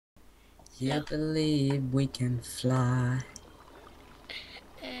You believe we can fly.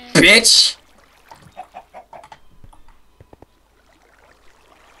 Bitch!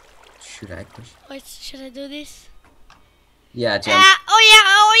 Should I push? Wait, should I do this? Yeah, jump.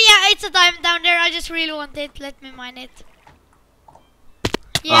 Oh yeah, it's a diamond down there. I just really want it. Let me mine it.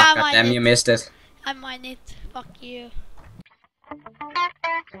 Yeah, Oh, goddamn, you missed it. I mine it. Fuck you.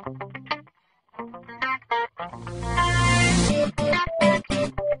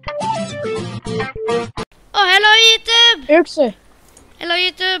 Oh, hello YouTube! Økse. Hello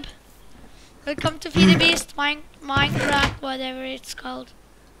YouTube! Welcome to Feed the Beast, MindCrack, whatever it's called.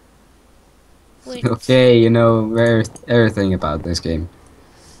 Whit. Okay, you know everything about this game.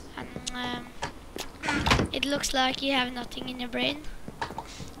 And, it looks like you have nothing in your brain.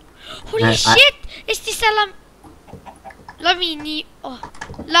 Holy shit! Is this a Lamini? Oh,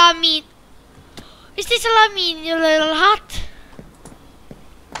 Lamin. Is this a Lamini little hat?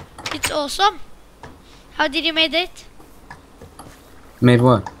 It's awesome. How did you made it? Made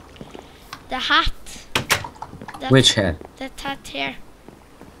what? The hat. Which hat? That hat here.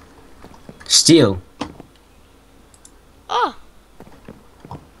 Steel. Oh.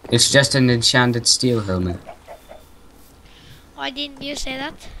 It's just an enchanted steel helmet. Why didn't you say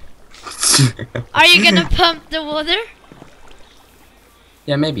that? Are you gonna pump the water?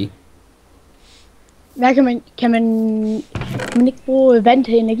 Yeah, maybe. Hvad kan man ikke bruge vand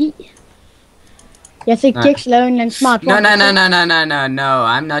til energi? Jeg fik Jax lave en eller anden smart No,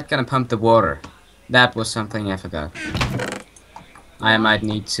 I'm not gonna pump the water. That was something I forgot. I might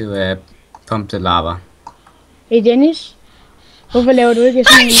need to pump the lava. Hey Dennis, hvorfor laver du ikke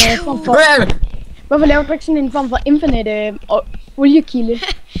sådan en form for... Hvorfor laver du ikke sådan en form for infinite oliekilde?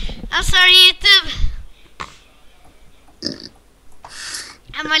 I'm sorry YouTube.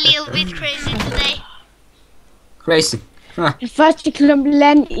 I'm a little bit crazy today. Crazy. Huh. Det første klump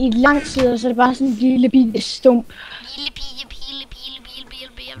land i lang tid, og så er det bare sådan en lille bitte stump. Pile.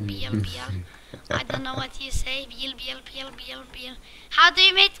 I don't know what you say. Pile. How do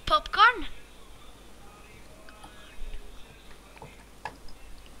you make popcorn?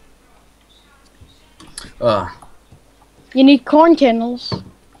 You need corn kennels,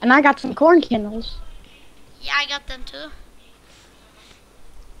 and I got some corn kennels. Yeah, I got them too.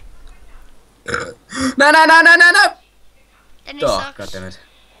 No! Then it Oh, sucks. goddammit.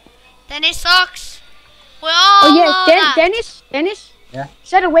 Then it sucks. We all Oh know yeah, that. Dennis. Yeah.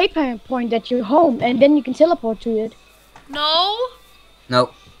 Set a waypoint at your home, and then you can teleport to it. No. No,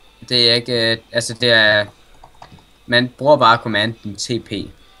 det er ikke, altså det er, man bruger bare kommanden TP,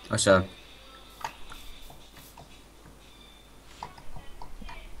 og så.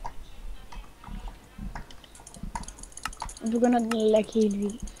 Nu begynder den at lægge helt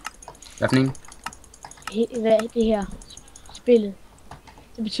vildt. Hvad for en? Hvad er det her spillet?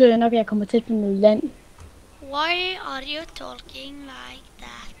 Det betyder nok, at jeg kommer tæt på noget land. Why are you talking like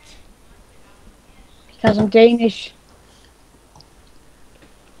that? Because I'm Danish.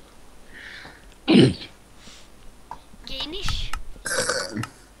 Danish?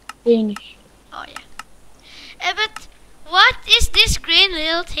 Danish. Oh yeah. But what is this green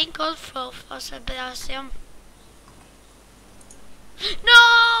little thing called Phosphorus? No,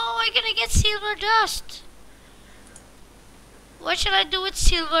 I'm gonna get silver dust. What should I do with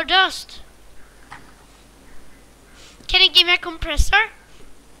silver dust? Can you give me a compressor?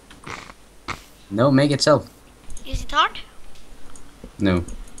 No, make itself. Is it hard? No.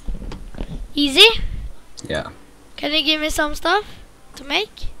 Easy? Yeah. Can you give me some stuff to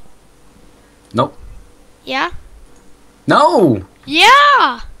make? Nope. Yeah? No!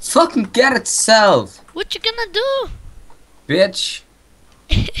 Yeah! Fucking get itself! What you gonna do? Bitch!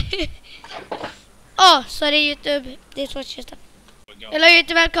 Oh, sorry YouTube. This was just a... Hello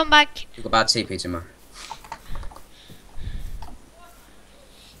YouTube, welcome back. Du kan bare TP til mig.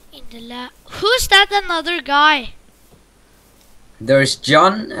 In the lab. Who's that another guy? There's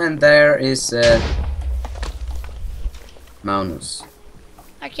John and there is Magnus.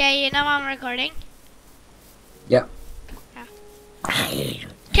 Okay, you know I'm recording. Yeah.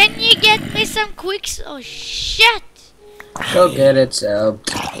 Can you get me some quicks? Oh shit! Go get itself.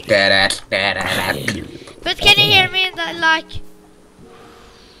 But can you hear me in the, like...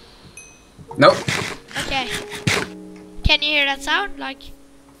 Nope. Okay. Can you hear that sound? Like...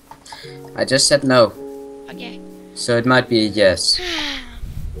 I just said no. Okay. So it might be a yes.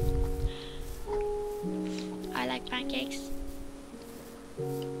 I like pancakes.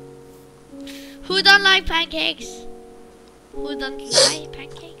 Who don't like pancakes? Who don't like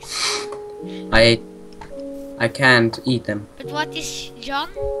pancakes? I can't eat them. But what is John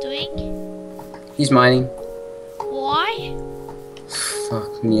doing? He's mining. Why?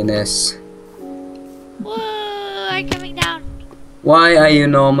 Fuck me in this. Whoa, I'm coming down. Why are you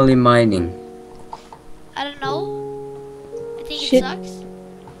normally mining? I don't know. I think Shit. it sucks.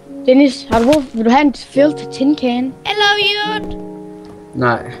 Dennis, vil du have en filled tin can? Hello, Yud.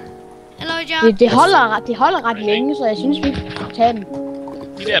 Nej. Hello, John. Det holder ret længe, så jeg synes, vi skal tage den.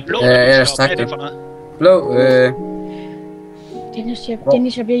 De der blå, ellers der tak, hvad er det du. for noget? Blå,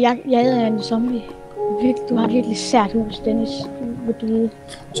 Dennis, jeg bliver jaget af en zombie. Du har et virkelig sært hus, Dennis. Vil du vide?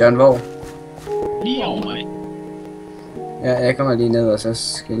 John, hvor? Lige over mig. Ja, jeg kommer lige ned, og så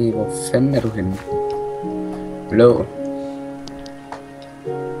skal jeg lige... Hvor fanden er du henne? Blå.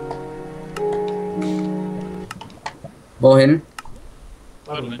 Hvorhenne?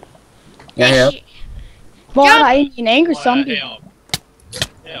 Hvor er du henne? Jeg er heroppe. Hvor er der en angry Hvor er jeg zombie? heroppe?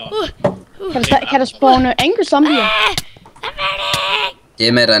 Heroppe. Kan der spawne angry zombier?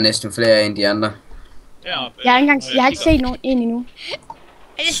 Det med, at der er næsten flere end de andre. Heroppe. Jeg har ikke set nogen ind endnu.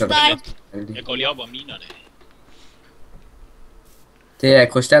 I just Så- died. Jeg går lige op om minerne. Det er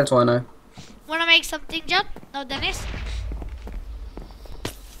krystal, tror jeg nok. Wanna make something, John? No, Dennis.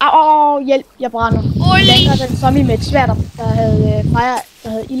 Au, hjælp, jeg brænder. Oli. Der var en zombie med et sværd, der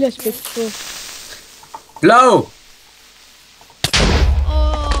havde ildeaspekt på. Blå!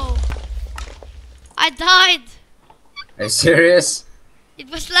 Oh. I died. Are you serious? It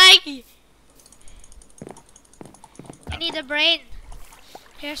was laggy. I need a brain.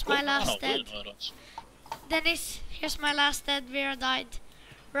 Here's my last dead. Dennis, here's my last dead. Vera died.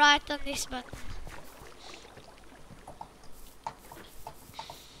 Right on this button.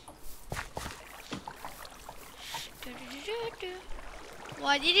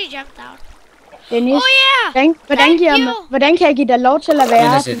 Why did you jump down? Dennis, Oh yeah! hvordan kan jeg give dig lov til at være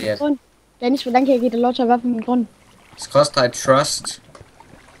Dennis, på min idiot. grund? Dennis, hvordan kan jeg give dig lov til at være på min grund? Skråstreg trust.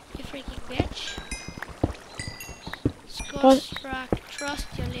 You freaking bitch. Trust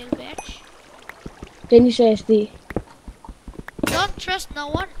you little bitch. Dennis ASD. Don't trust no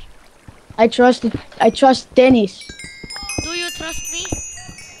one. I trust Dennis. Do you trust me?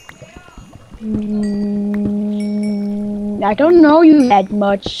 I don't know you that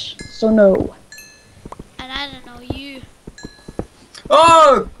much, so no. And I don't know you.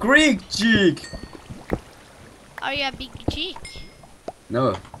 Oh, Greek cheek! Are you a big cheek?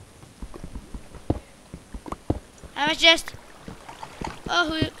 No. I was just.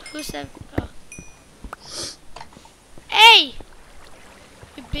 Oh, who said? Oh. Hey,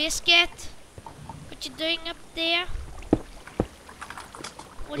 you biscuit. What you doing up there?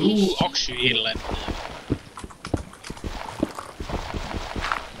 What are you? Oxy et eller andet.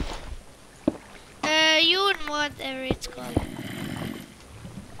 You and whatever it's called.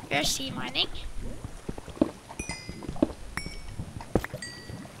 You're sea mining.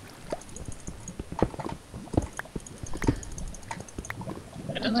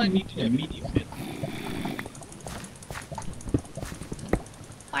 Jeg ved ikke lige de der mini-fedt.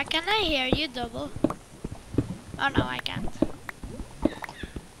 Why can't I hear you double? Oh no, I can't.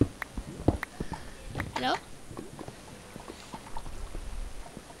 Hello?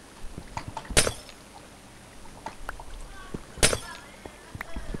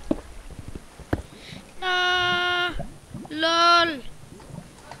 No. LOL.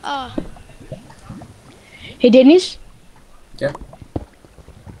 Oh. Hey Dennis, Ja.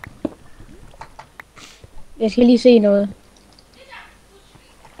 jeg skal lige se noget.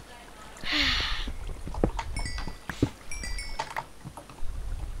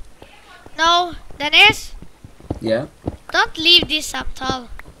 No, Dennis, Yeah. don't leave this samtal.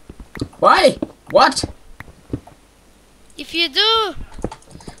 Why? What? If you do,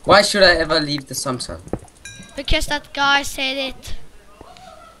 Why should I ever leave the samtal? because that guy said it.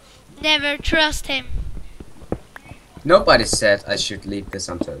 Never trust him. Nobody said I should leave the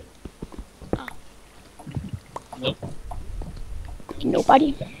samtal.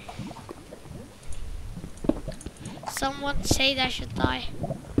 Nobody. Someone said I should die.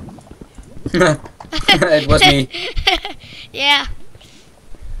 It was me. Yeah.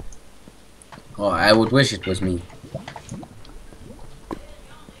 Oh, I would wish it was me.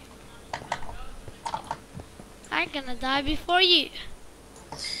 I'm gonna die before you.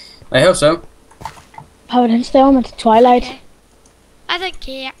 I hope so. Hvordan staver man til Twilight? Okay. I don't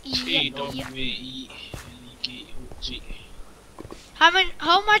care. T-W-I-L-I-G-H-T.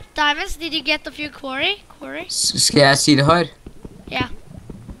 How much diamonds did you get of your quarry? Skal jeg sige det højt? Ja.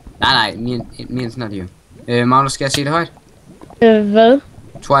 Nej, me and not you. Magnus, skal jeg sige det højt? Hvad?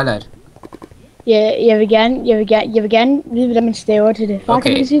 Twilight. Ja, jeg vil gerne vide, hvordan man staver til det. Far,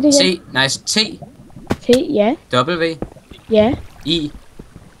 kan du sige det igen? T, nice. T, T, ja, W, ja, I,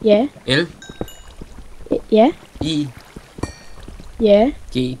 ja, L, ja, I, ja,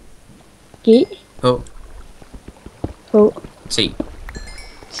 G, G, H, På. Se.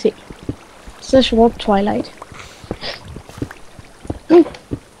 Se. Så swap Twilight.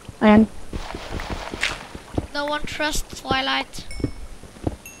 Iron. No one trusts Twilight.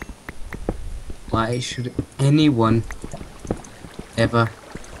 Why should anyone ever...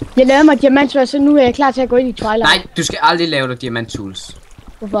 Jeg lavede mig diamant, så nu er jeg klar til at gå ind i Twilight. Nej, du skal aldrig lave dig diamant tools.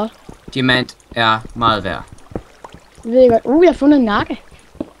 Hvorfor? Diamant er meget værd. Det ved jeg godt. Jeg har fundet en nakke.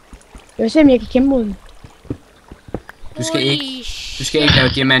 Jeg vil se, om jeg kan kæmpe mod den. Du skal ikke lave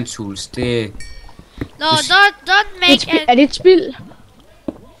diamant tools. Det er No, don't make Er det et spil?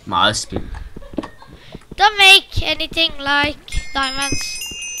 meget spild. don't make anything like diamonds.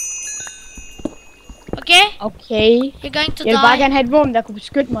 Okay? Okay. You're going to Jeg vil bare die. gerne have et våben, der kunne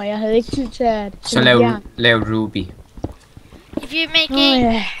beskytte mig. Jeg havde ikke tid til at... Så lav ruby. If you make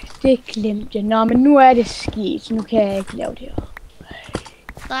Ja, det glemte jeg. Nå, men nu er det sket, så nu kan jeg ikke lave det her.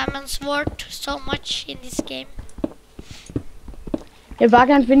 diamonds worth so much in this game. Jeg vil bare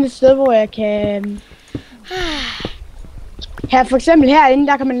gerne finde et sted, hvor jeg kan... Her, for eksempel herinde,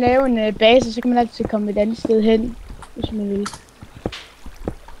 der kan man lave en base, så kan man altid komme et andet sted hen, hvis man vil.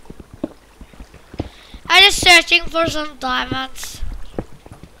 I'm just searching for some diamonds.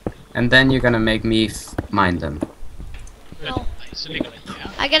 And then you're gonna make me mine them. No. Så ligger den her.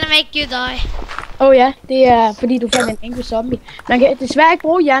 I'm gonna make you die. Ja, det er fordi du fandt en angry zombie. Man kan desværre ikke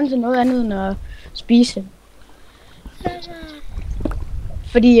bruge hjernen til noget andet end at spise.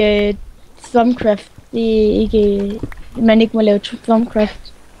 Fordi thumbcraft, det er ikke... man ikke må lave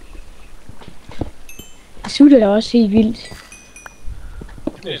thumbcraft. Det sutter da også helt vildt.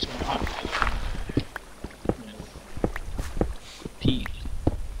 Det er sgu meget. Pil.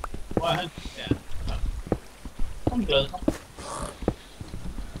 Hvor er han? Ja. Kom glad.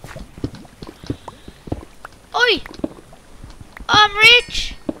 Oi! I'm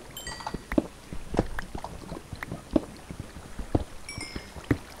rich!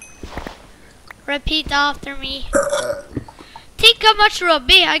 Repeat after me. Think how much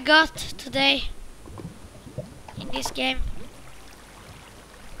ruby I got today in this game.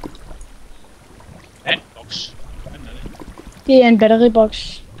 Handbox. Hvad er det? Det er en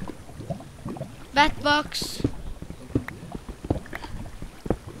batteriboks. Batbox.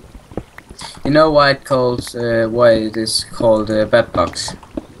 You know why it is called a bad box?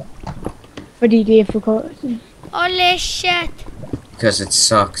 Fordi det er for kort. Holy shit! Because it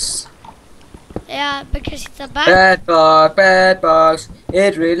sucks. Yeah, because it's a bat. Bad box.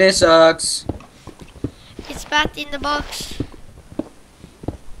 It really sucks. It's bat in the box.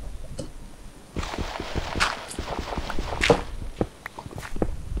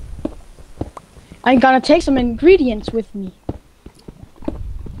 I'm gonna take some ingredients with me.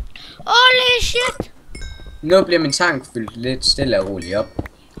 Holy shit! Nu bliver min tank fyldt lidt stille og roligt op.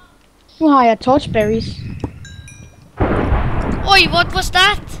 Nu har jeg torchberries. Oi, what was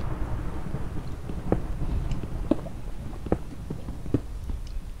that?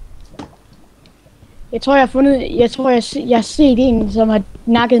 Jeg tror, jeg har set en, som har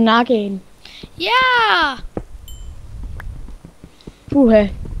nakket nakken. Yeah! Puha.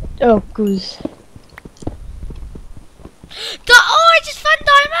 Gud. Oh, I just found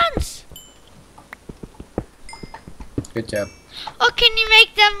diamonds! Good job. Oh, can you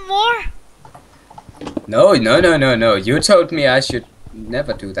make them more? No. You told me I should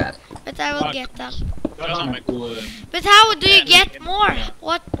never do that. But I will get them. Gør så, man kunne... But how do you get more?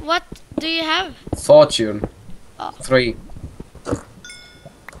 What do you have? Fortune. Oh. 3.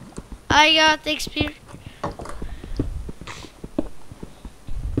 I got experience.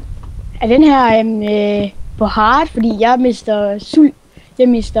 Er den her på hard, fordi jeg mister sult. Jeg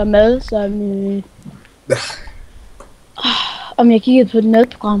mister mad, som... om jeg kiggede på et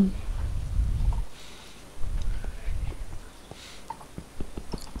madprogram.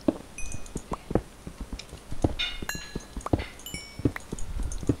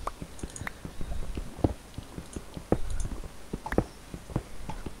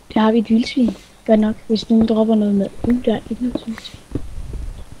 Der har vi et vildsvin. Godt nok, hvis nogen dropper noget med. Der er ikke noget vildsvin.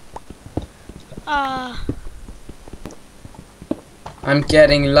 I'm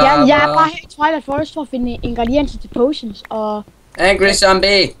getting lava. Ja, jeg er bare her i Twilight Forest for at finde ingredienser til potions og... Angry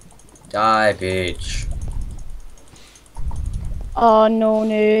zombie. Die, bitch. Og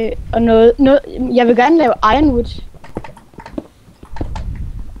nogle... og noget... Jeg vil gerne lave ironwood.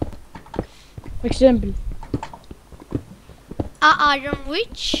 For eksempel. Iron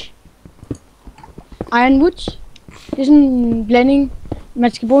witch? Ironwood. Det er sådan en blanding.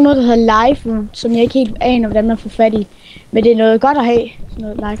 Man skal bruge noget, der hedder live wood, som jeg ikke helt aner, hvordan man får fat i. Men det er noget godt at have. Sådan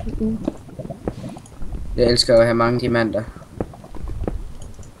noget live wood. Jeg elsker at have mange diamanter.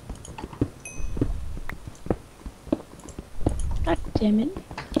 Dammit.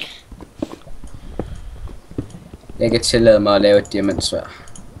 Jeg kan tillade mig at lave et diamantsværd.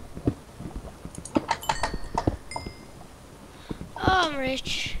 Oh, I'm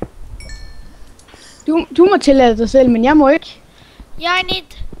rich. Du må tillade dig selv, men jeg må ikke. Yeah, I need.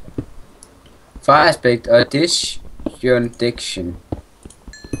 Fire aspect og disjunction.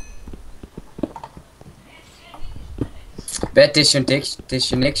 Hvad er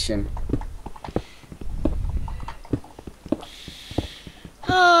disjunction?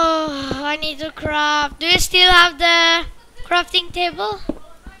 Oh, I need to craft. Do you still have the crafting table?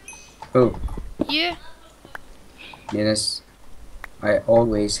 Oh, You? yes. I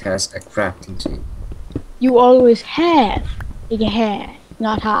always has a crafting table. You always have. Ikke have,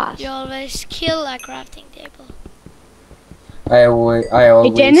 not has. You always kill a crafting table. I always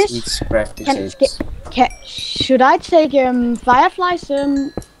Dennis, eat crafting tables. Should I take Fireflies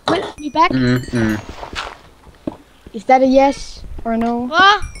with me back? Is that a yes or no?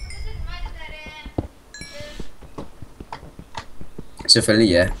 What? Selvfølgelig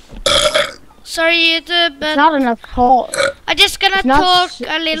ja. Sorry, YouTube, It's but not enough call. I'm just gonna it's not- talk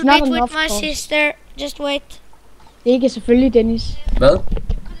a it's little not bit with enough my calls. sister. Just wait. Det er ikke selvfølgelig, Dennis. Hvad?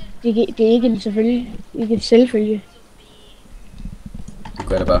 Det er ikke en selvfølgelig. Ikke en selvfølge. Det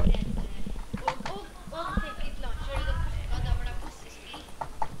gør det bare.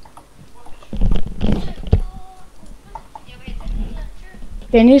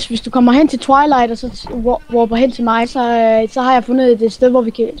 Dennis, hvis du kommer hen til Twilight og så warper hen til mig, så har jeg fundet et sted, hvor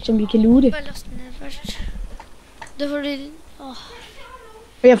vi kan loote. Bare lås den ned først. Det får du... Åh.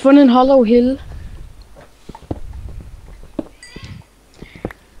 Og jeg har fundet en hollow hill.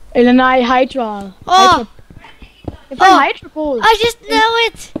 Eller nej, Hydra. Åh! Jeg fandt Hydra-båd. I just know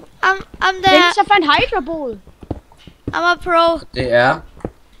it! I'm the... Dennis, jeg fandt Hydra-båd. I'm a pro. Det er...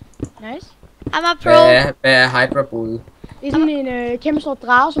 Nice. I'm a pro. Hvad er Hydra-boet? Det er sådan en kæmpe stor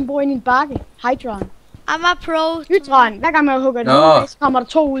drage, som bor inde i en bakke. Hydraen. I'm a pro. Hydraen. Hver gang man hugger den ud, så kommer der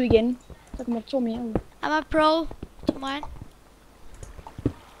 2 ud igen. Så kommer der 2 mere ud. I'm a pro to mine.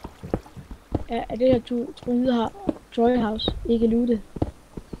 Ja, er det her Troy House ikke lootet?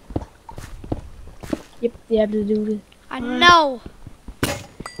 Yep, det er blevet lootet. I know.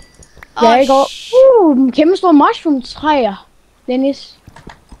 Jeg er ikke en kæmpe stor mushroom træer. Dennis.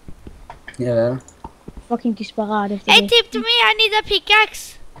 Ja, hvad er det? Fucking disparat efter Hey, det. tip to me. I need a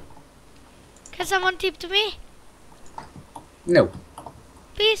pickaxe. Can someone tip to me? No.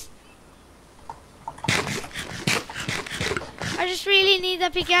 Please. I just really need a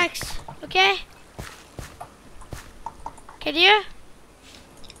pickaxe. Okay? Can you?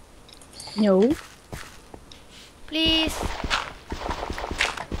 No. Please.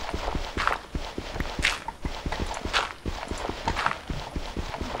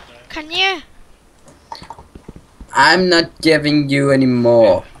 Can you? I'm not giving you any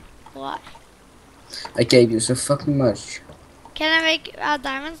more. What? I gave you so fucking much. Can I make a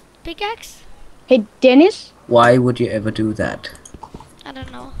diamond pickaxe? Hey, Dennis. Why would you ever do that? I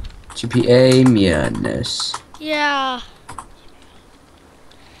don't know. GPA meanness. Yeah.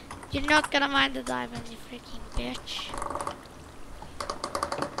 You're not gonna mind the diamond, you freaking bitch.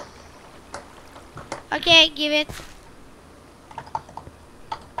 Okay, give it.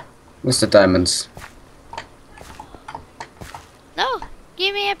 What's the diamonds? No,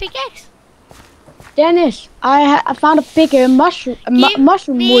 give me a pickaxe. Dennis, I found a big mushroom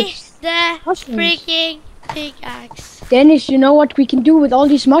mushroom Give me woods. the Mushrooms. freaking pickaxe. Dennis, you know what we can do with all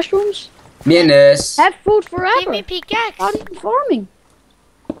these mushrooms? Meanness. Have food Give forever. me pickaxe. Farming.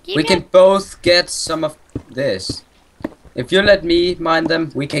 Give We me can both get some of this. If you let me mine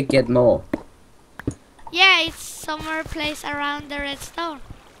them, we can get more. Yeah, it's somewhere place around the redstone.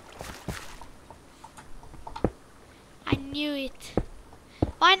 I knew it.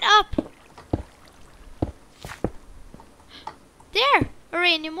 Mine up. There,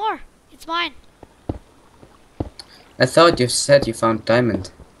 already any more. It's mine. I thought you said you found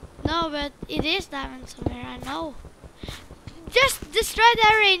diamond. No, but it is diamond somewhere. I know. Just destroy the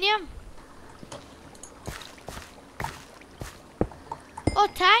uranium. Oh,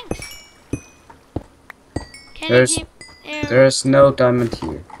 thanks. Can There's- you give? There's no diamond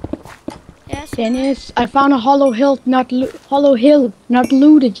here. Yes. Dennis, I found a hollow hill not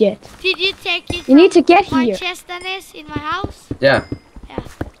looted yet. Did you take it? You need to from get my here. chest, Dennis, in my house. Yeah.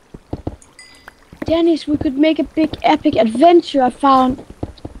 Dennis, we could make a big epic adventure. I found.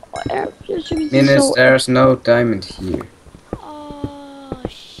 Meanness, there's no diamond here. Oh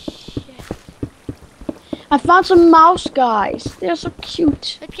shit! I found some mouse guys. They're so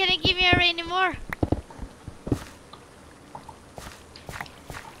cute. But can you give me any more?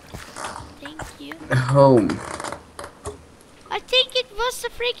 Thank you. Home. I think så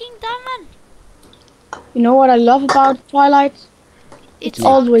freaking dum, man. You know what I love about Twilight? It's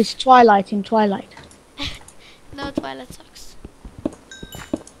Yeah. always Twilight in Twilight. No Twilight sucks.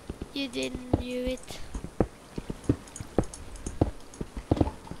 You didn't knew it.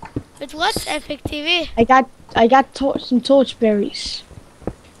 But what's Epic TV? I got some torchberries.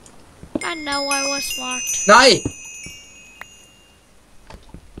 I know I was smart. Nej!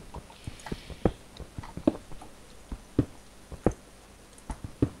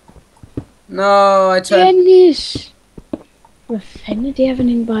 No, I turned. Dennis! Hvad fanden er det her for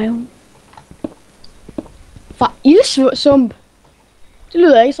en biome? Fra ildsump. Det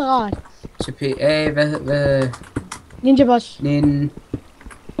lyder ikke så rart. TPA, hvad? Ninja Boss.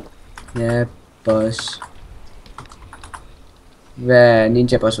 Ja, boss. Hvad?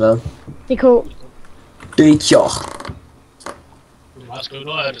 Ninja boss hvad? DK. Det er ikke jo. Du har skrevet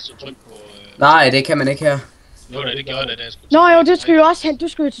noget af det, så tryk på... Nej, det kan man ikke her. Jo, det gjorde det, da jeg skulle... Nå jo, det skal jo også hen. Du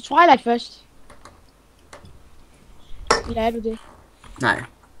skal jo til Twilight først. Eller er du det? Nej.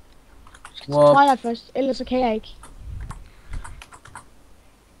 Wow. Twilight først, ellers så kan jeg ikke.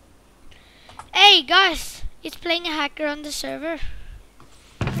 Hey guys, it's playing a hacker on the server.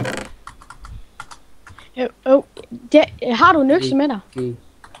 Har du en økse med dig?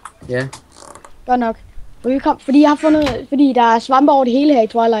 Ja. Godt nok. Fordi jeg har fundet, fordi der er svampe over det hele her i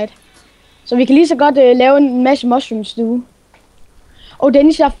Twilight. Så vi kan lige så godt lave en masse mushrooms nu. Og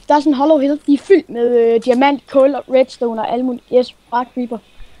Dennis, der er sådan en hollow hill, de er fyldt med diamant, kul, redstone og alle mulige. Yes, bare creeper.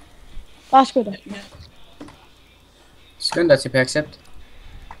 Bare skynd dig. Skynd dig til på accept.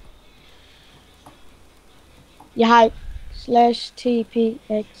 Jeg har /tp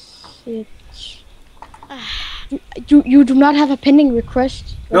accept. You do not have a pending request.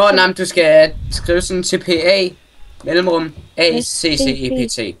 Nå, nej, du skal skrive sådan TPA mellemrum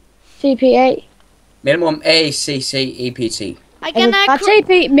ACCEPT. TPA. Mellemrum ACCEPT. I gonna TP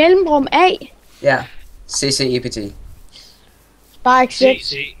mellemrum A. Ja, CCEPT. Bare accept.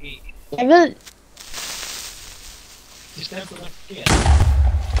 CCE. Jeg ved. Det skal du nok.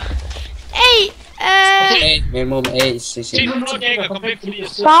 Hey, Mellemrum Se ACCEPT. nu, når jeg ikke er kommet væk, fordi jeg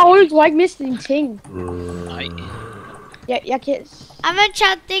sidder... Bare Ole, du har ikke mistet dine ting. Nej. Jeg kan... I'm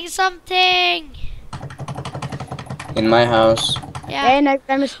enchanting something. In my house. Yeah. Ja, nok.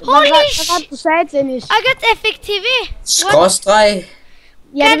 Hvad var det, du sagde, Dennis? I got Epic TV. Skråstreg.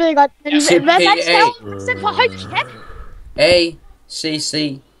 Ja, det ved jeg godt. Men CPA. hvad fanden skal du? Sæt for højt kæft.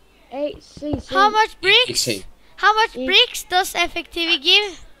 ACC. ACC. How much bricks? EPT. How much bricks does Epic TV give?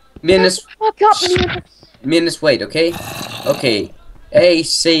 Minus weight, okay? Okay.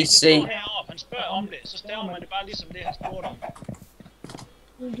 ACC. Heroppe, han spørger om det, så staver man det bare ligesom det, han spurgte om.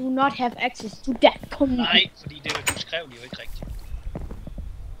 You do not have access to that. Nej, fordi det du skrev det jo ikke rigtigt.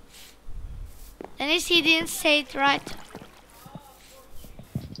 Dennis, he didn't say it right.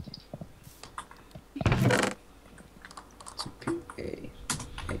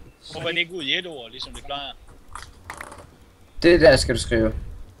 Hvorfor er det ikke ud i et ord, ligesom det plejer? Det der skal du skrive.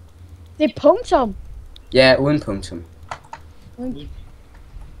 Det er punktum. Ja, uden punktum. Og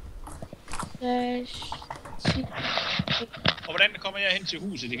hvordan kommer jeg hen til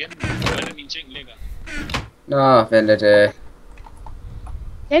huset igen? Hvordan mine ting ligger? Nå, vent lidt.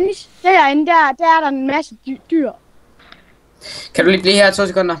 Dennis, derinde, der er der en masse dyr. Kan du lige blive her 2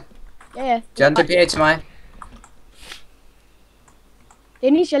 sekunder? Ja. John, TPA til mig.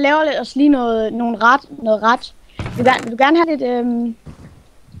 Dennis, jeg laver lidt også lige noget ret. Vil du gerne have lidt,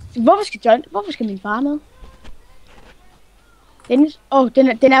 Hvorfor skal min far med? Dennis?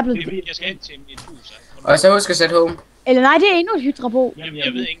 Den er blevet... Jeg skal hen til mit hus. Og så husk at sætte home. Eller nej, det er endnu et hydrabo. Jamen,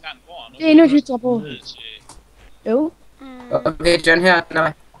 jeg ved ikke engang hvor. Det er endnu et hydrabo. Jo. Okay, John her.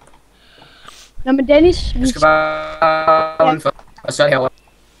 Nej. Nå, men Dennis... Du skal bare udenfor. Og så herovre.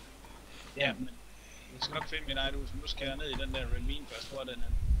 Ja, men... Jeg skal nok finde min eget hus, men nu skal jeg ned i den der ravine først. Hvor er den her?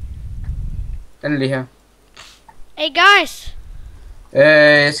 Den er lige her. Hey guys.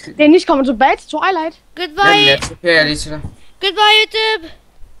 Dennis kommer tilbage til Twilight. Goodbye. Jeg TPA'er lige til dig. Goodbye YouTube.